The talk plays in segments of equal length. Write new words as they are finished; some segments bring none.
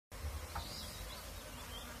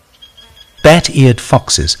Bat-eared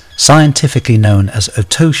foxes, scientifically known as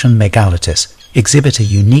Otocian megalitis, exhibit a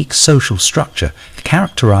unique social structure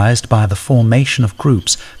characterized by the formation of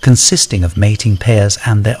groups consisting of mating pairs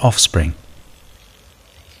and their offspring.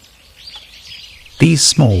 These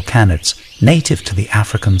small canids, native to the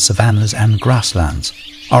African savannas and grasslands,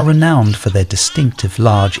 are renowned for their distinctive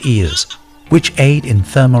large ears, which aid in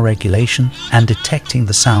thermoregulation and detecting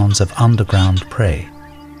the sounds of underground prey.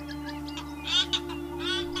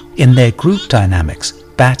 In their group dynamics,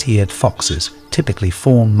 bat-eared foxes typically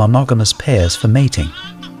form monogamous pairs for mating.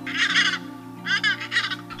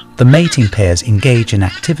 The mating pairs engage in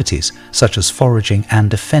activities such as foraging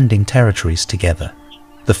and defending territories together.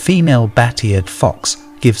 The female bat-eared fox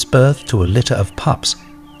gives birth to a litter of pups,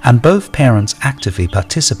 and both parents actively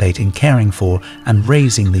participate in caring for and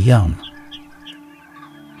raising the young.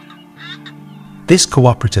 This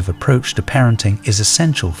cooperative approach to parenting is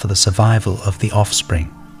essential for the survival of the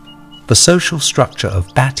offspring. The social structure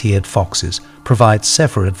of bat-eared foxes provides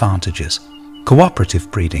several advantages.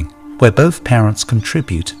 Cooperative breeding, where both parents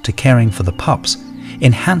contribute to caring for the pups,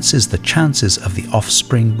 enhances the chances of the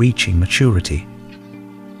offspring reaching maturity.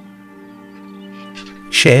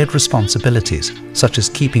 Shared responsibilities, such as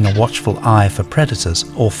keeping a watchful eye for predators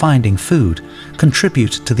or finding food,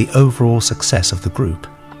 contribute to the overall success of the group.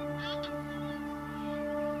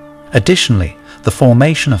 Additionally, the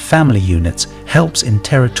formation of family units helps in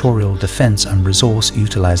territorial defense and resource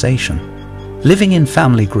utilization. Living in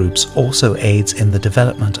family groups also aids in the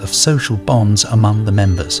development of social bonds among the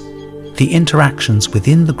members. The interactions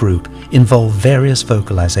within the group involve various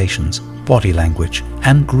vocalizations, body language,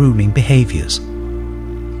 and grooming behaviors.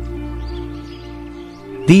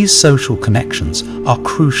 These social connections are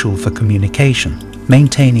crucial for communication,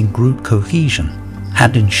 maintaining group cohesion,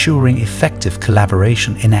 and ensuring effective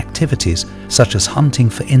collaboration in activities such as hunting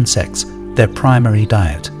for insects, their primary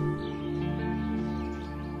diet.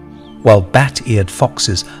 While bat-eared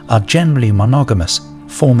foxes are generally monogamous,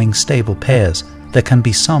 forming stable pairs, there can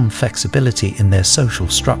be some flexibility in their social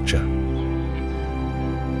structure.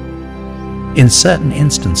 In certain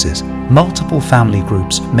instances, multiple family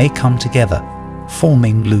groups may come together,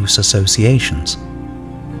 forming loose associations.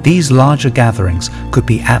 These larger gatherings could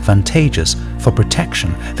be advantageous for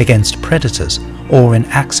protection against predators or in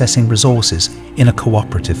accessing resources in a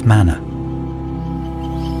cooperative manner.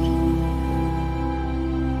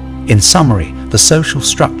 In summary, the social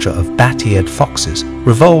structure of bat-eared foxes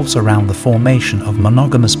revolves around the formation of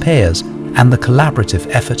monogamous pairs and the collaborative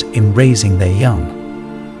effort in raising their young.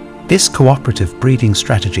 This cooperative breeding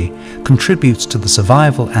strategy contributes to the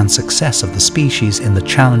survival and success of the species in the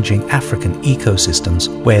challenging African ecosystems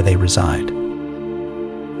where they reside.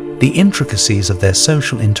 The intricacies of their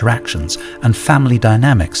social interactions and family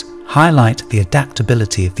dynamics highlight the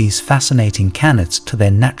adaptability of these fascinating canids to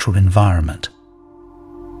their natural environment.